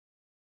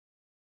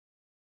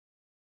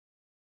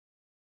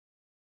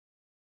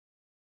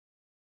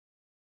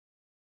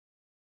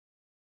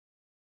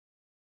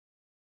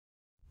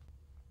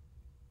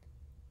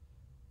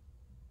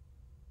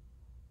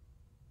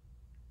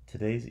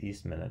Today's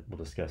East Minute will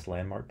discuss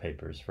landmark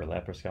papers for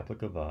laparoscopic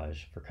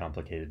lavage for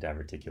complicated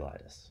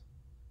diverticulitis.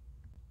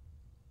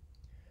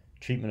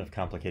 Treatment of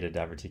complicated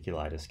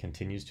diverticulitis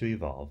continues to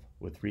evolve,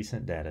 with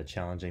recent data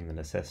challenging the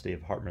necessity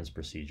of Hartmann's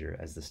procedure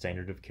as the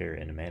standard of care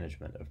in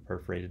management of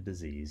perforated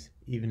disease,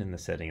 even in the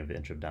setting of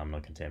intra-abdominal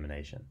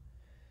contamination.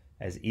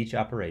 As each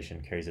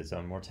operation carries its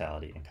own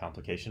mortality and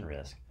complication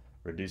risk,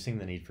 reducing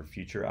the need for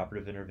future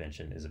operative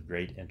intervention is of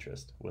great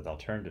interest, with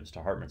alternatives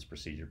to Hartmann's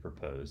procedure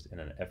proposed in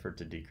an effort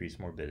to decrease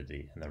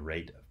morbidity and the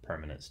rate of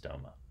permanent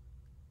stoma.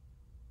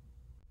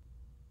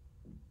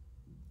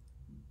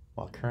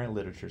 While current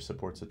literature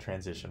supports a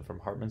transition from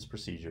Hartmann's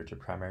procedure to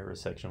primary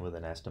resection with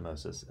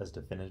anastomosis as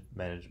definitive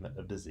management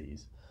of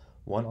disease,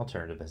 one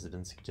alternative has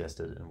been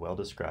suggested and well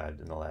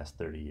described in the last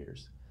 30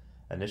 years.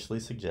 Initially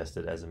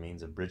suggested as a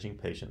means of bridging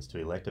patients to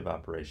elective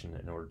operation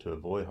in order to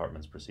avoid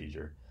Hartmann's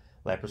procedure,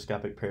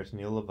 laparoscopic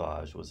peritoneal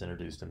lavage was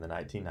introduced in the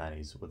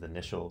 1990s with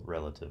initial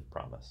relative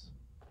promise.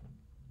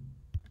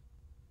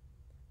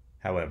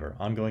 However,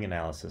 ongoing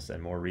analysis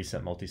and more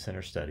recent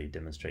multicenter study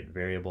demonstrate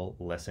variable,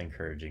 less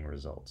encouraging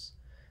results.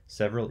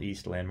 Several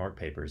East landmark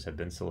papers have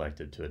been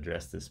selected to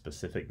address this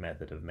specific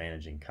method of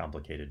managing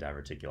complicated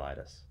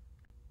diverticulitis.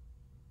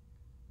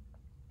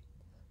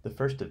 The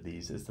first of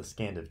these is the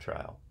SCANDIV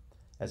trial.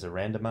 As a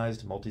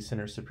randomized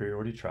multicenter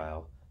superiority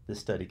trial, this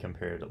study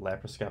compared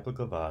laparoscopic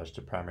lavage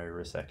to primary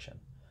resection.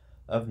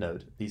 Of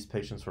note, these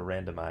patients were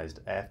randomized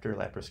after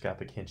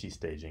laparoscopic Hinchey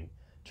staging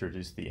to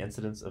reduce the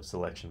incidence of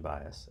selection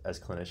bias, as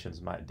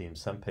clinicians might deem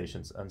some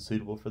patients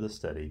unsuitable for the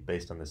study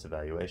based on this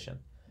evaluation.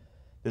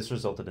 This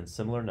resulted in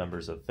similar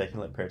numbers of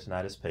feculent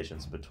peritonitis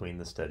patients between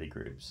the study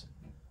groups.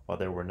 While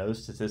there were no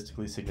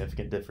statistically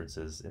significant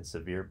differences in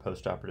severe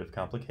postoperative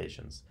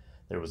complications,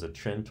 there was a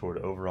trend toward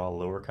overall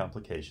lower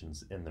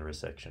complications in the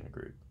resection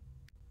group.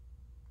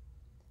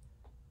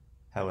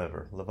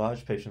 However,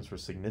 lavage patients were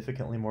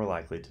significantly more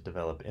likely to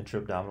develop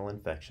intra-abdominal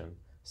infection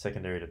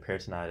secondary to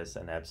peritonitis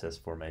and abscess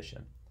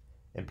formation.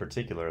 In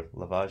particular,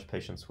 lavage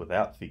patients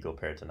without fecal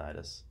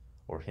peritonitis,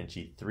 or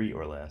Hinchey 3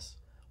 or less,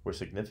 were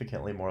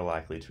significantly more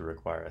likely to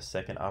require a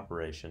second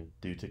operation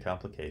due to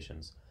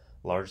complications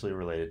largely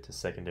related to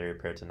secondary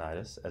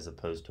peritonitis as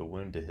opposed to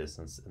wound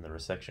dehiscence in the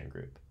resection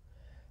group.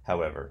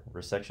 However,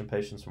 resection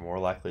patients were more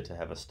likely to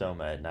have a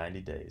stoma at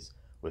 90 days,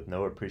 with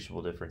no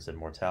appreciable difference in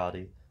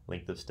mortality,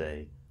 length of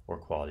stay, or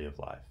quality of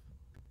life.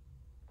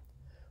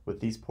 With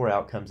these poor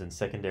outcomes in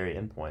secondary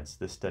endpoints,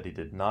 this study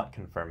did not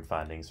confirm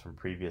findings from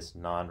previous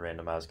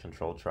non-randomized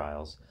controlled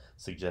trials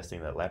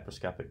suggesting that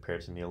laparoscopic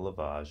peritoneal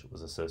lavage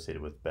was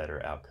associated with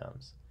better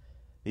outcomes.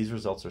 These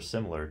results are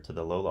similar to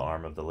the LOLA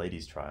arm of the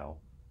ladies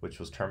trial, which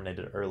was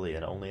terminated early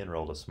and only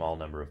enrolled a small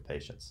number of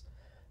patients.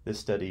 This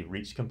study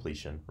reached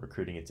completion,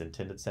 recruiting its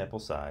intended sample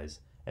size,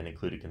 and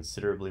included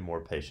considerably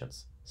more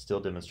patients, still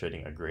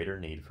demonstrating a greater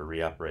need for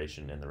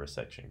reoperation in the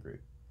resection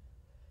group.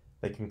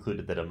 They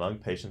concluded that among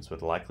patients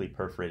with likely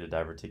perforated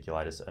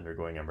diverticulitis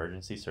undergoing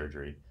emergency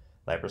surgery,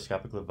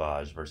 laparoscopic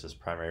lavage versus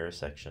primary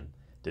resection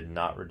did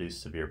not reduce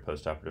severe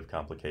postoperative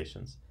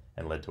complications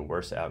and led to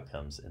worse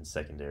outcomes in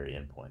secondary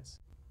endpoints.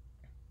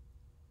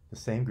 The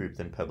same group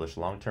then published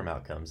long-term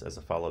outcomes as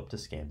a follow-up to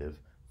SCANDIV,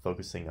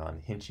 focusing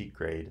on Hinchey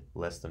grade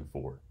less than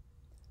 4.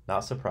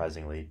 Not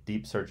surprisingly,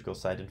 deep surgical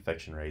site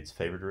infection rates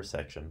favored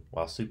resection,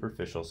 while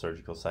superficial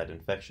surgical site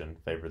infection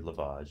favored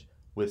lavage,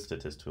 with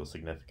statistical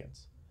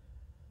significance.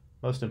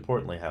 Most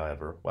importantly,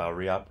 however, while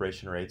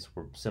reoperation rates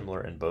were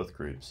similar in both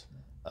groups,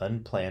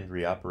 unplanned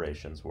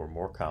reoperations were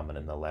more common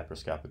in the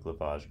laparoscopic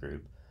lavage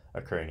group,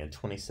 occurring in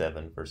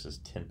 27 versus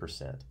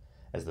 10%,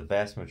 as the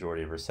vast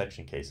majority of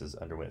resection cases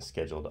underwent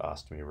scheduled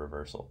ostomy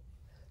reversal.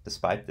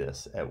 Despite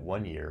this, at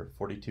 1 year,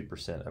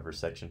 42% of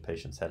resection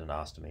patients had an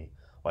ostomy,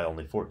 while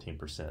only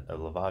 14% of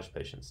lavage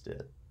patients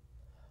did.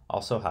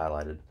 Also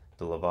highlighted,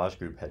 the lavage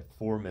group had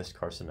 4 missed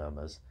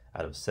carcinomas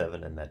out of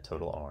 7 in that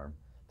total arm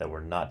that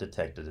were not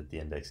detected at the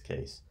index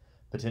case,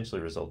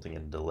 potentially resulting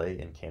in a delay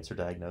in cancer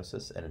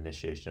diagnosis and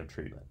initiation of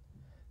treatment.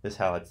 This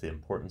highlights the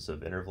importance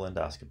of interval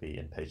endoscopy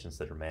in patients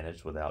that are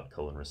managed without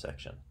colon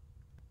resection.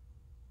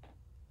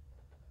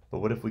 But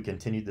what if we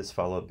continued this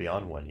follow-up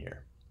beyond 1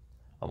 year?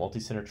 A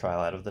multicenter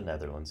trial out of the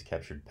Netherlands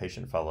captured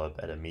patient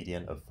follow-up at a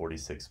median of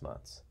 46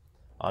 months.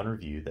 On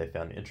review, they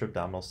found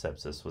intra-abdominal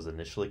sepsis was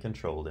initially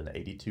controlled in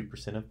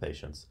 82% of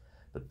patients,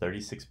 but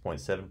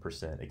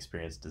 36.7%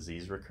 experienced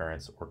disease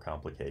recurrence or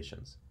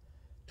complications.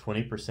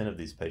 20% of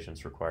these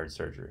patients required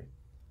surgery.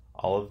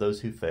 All of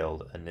those who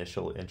failed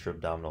initial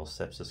intra-abdominal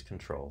sepsis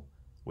control,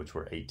 which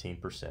were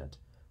 18%,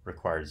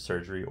 required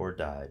surgery or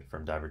died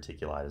from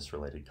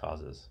diverticulitis-related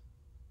causes.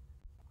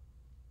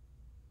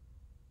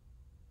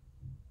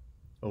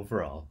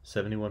 Overall,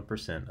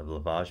 71% of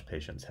lavage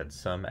patients had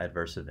some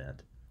adverse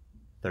event,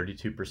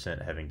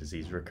 32% having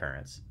disease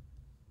recurrence,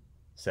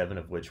 7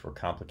 of which were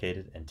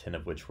complicated and 10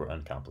 of which were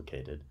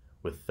uncomplicated,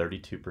 with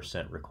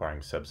 32%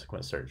 requiring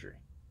subsequent surgery.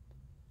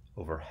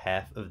 Over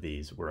half of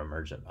these were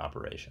emergent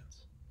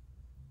operations.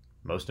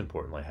 Most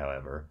importantly,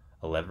 however,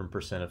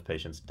 11% of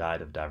patients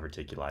died of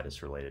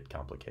diverticulitis-related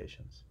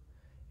complications.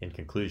 In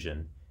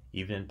conclusion,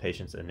 Even in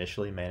patients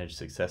initially managed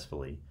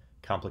successfully,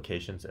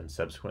 complications and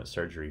subsequent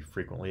surgery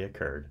frequently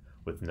occurred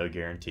with no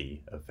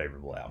guarantee of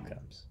favorable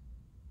outcomes.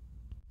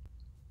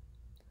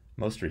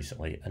 Most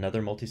recently,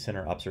 another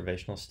multicenter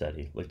observational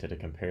study looked at a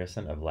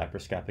comparison of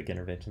laparoscopic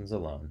interventions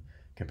alone,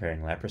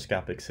 comparing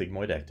laparoscopic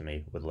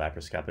sigmoidectomy with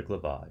laparoscopic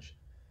lavage,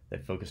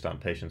 that focused on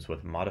patients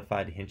with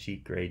modified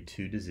Hinchey grade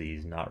 2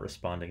 disease not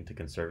responding to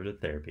conservative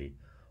therapy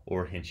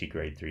or Hinchey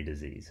grade 3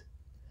 disease.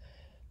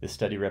 This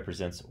study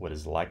represents what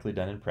is likely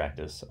done in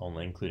practice,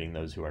 only including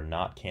those who are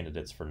not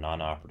candidates for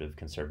non-operative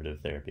conservative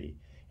therapy,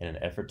 in an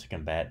effort to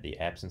combat the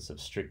absence of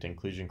strict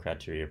inclusion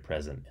criteria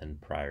present in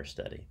prior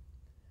study.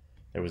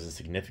 There was a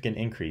significant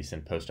increase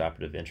in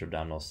postoperative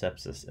intra-abdominal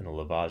sepsis in the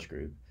lavage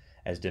group,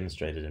 as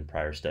demonstrated in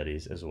prior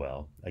studies as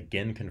well,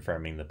 again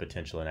confirming the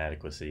potential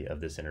inadequacy of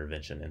this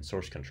intervention in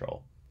source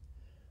control.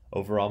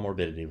 Overall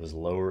morbidity was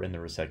lower in the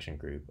resection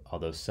group,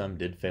 although some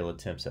did fail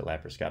attempts at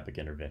laparoscopic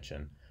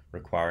intervention,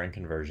 requiring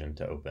conversion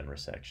to open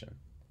resection.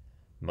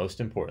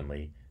 Most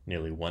importantly,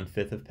 nearly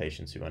 1/5 of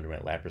patients who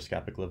underwent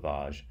laparoscopic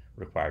lavage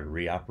required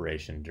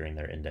reoperation during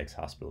their index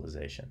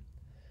hospitalization.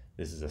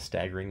 This is a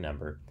staggering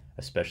number,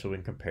 especially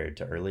when compared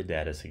to early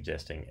data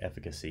suggesting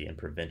efficacy in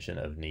prevention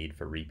of need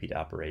for repeat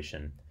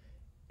operation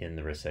in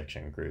the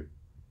resection group.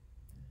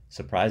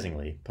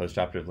 Surprisingly,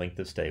 postoperative length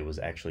of stay was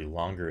actually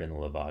longer in the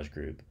lavage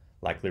group,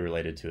 likely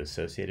related to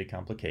associated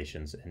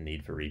complications and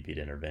need for repeat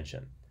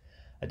intervention.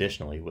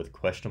 Additionally, with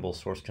questionable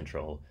source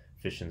control,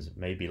 physicians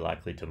may be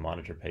likely to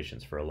monitor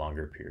patients for a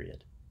longer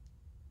period.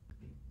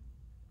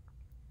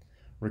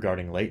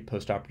 Regarding late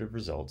postoperative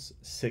results,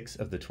 6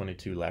 of the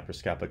 22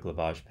 laparoscopic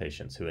lavage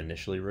patients who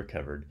initially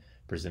recovered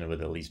presented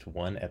with at least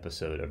one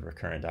episode of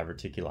recurrent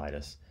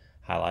diverticulitis,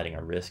 highlighting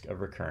a risk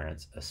of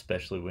recurrence,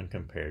 especially when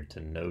compared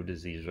to no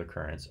disease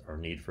recurrence or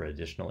need for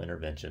additional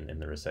intervention in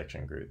the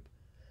resection group.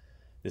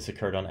 This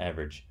occurred on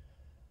average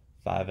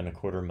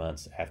 5.25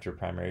 months after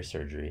primary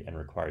surgery and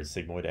required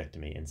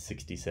sigmoidectomy in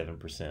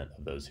 67%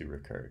 of those who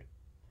recurred.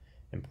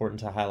 Important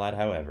to highlight,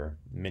 however,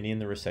 many in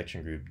the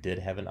resection group did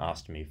have an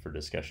ostomy for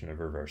discussion of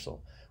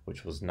reversal,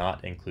 which was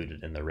not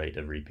included in the rate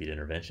of repeat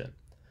intervention.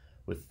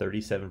 With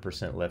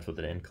 37% left with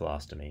an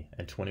colostomy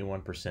and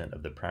 21%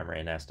 of the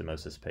primary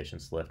anastomosis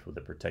patients left with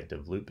a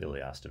protective loop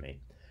ileostomy,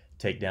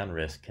 takedown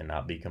risk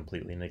cannot be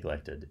completely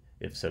neglected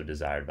if so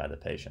desired by the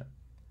patient.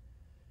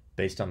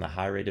 Based on the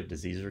high rate of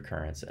disease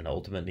recurrence and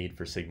ultimate need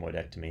for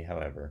sigmoidectomy,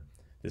 however,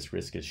 this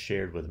risk is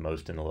shared with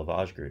most in the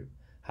lavage group,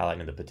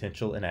 highlighting the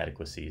potential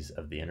inadequacies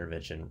of the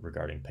intervention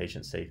regarding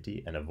patient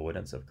safety and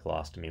avoidance of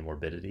colostomy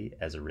morbidity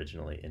as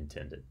originally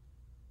intended.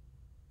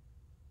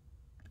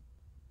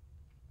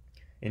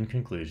 In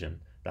conclusion,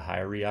 the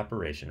higher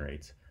reoperation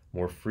rates,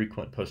 more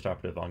frequent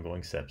postoperative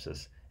ongoing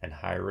sepsis, and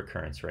higher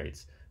recurrence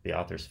rates, the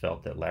authors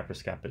felt that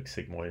laparoscopic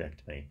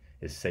sigmoidectomy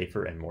is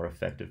safer and more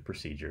effective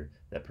procedure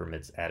that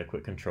permits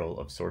adequate control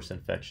of source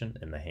infection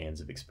in the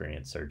hands of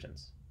experienced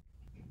surgeons.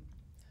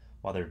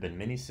 While there have been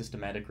many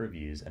systematic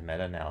reviews and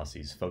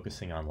meta-analyses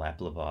focusing on lap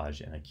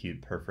lavage and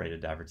acute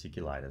perforated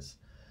diverticulitis,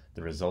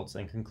 the results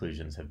and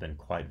conclusions have been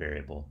quite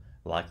variable,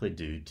 likely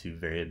due to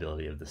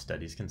variability of the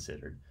studies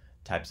considered,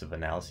 types of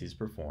analyses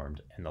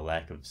performed, and the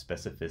lack of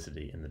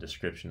specificity in the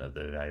description of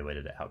the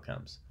evaluated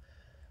outcomes.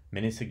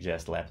 Many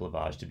suggest lap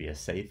lavage to be a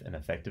safe and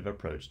effective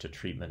approach to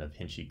treatment of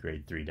Hinchey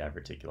grade 3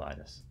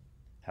 diverticulitis.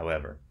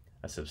 However,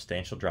 a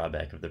substantial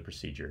drawback of the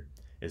procedure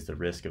is the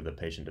risk of the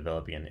patient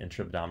developing an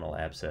intra-abdominal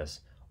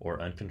abscess or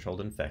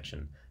uncontrolled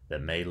infection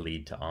that may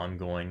lead to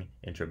ongoing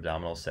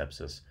intra-abdominal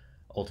sepsis,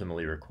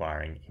 ultimately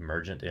requiring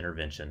emergent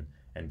intervention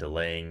and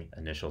delaying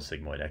initial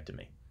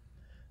sigmoidectomy.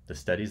 The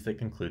studies that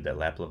conclude that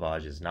lap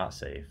lavage is not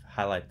safe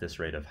highlight this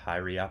rate of high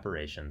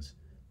reoperations,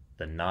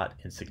 the not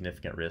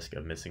insignificant risk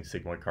of missing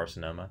sigmoid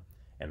carcinoma,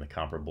 and the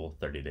comparable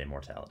 30-day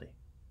mortality.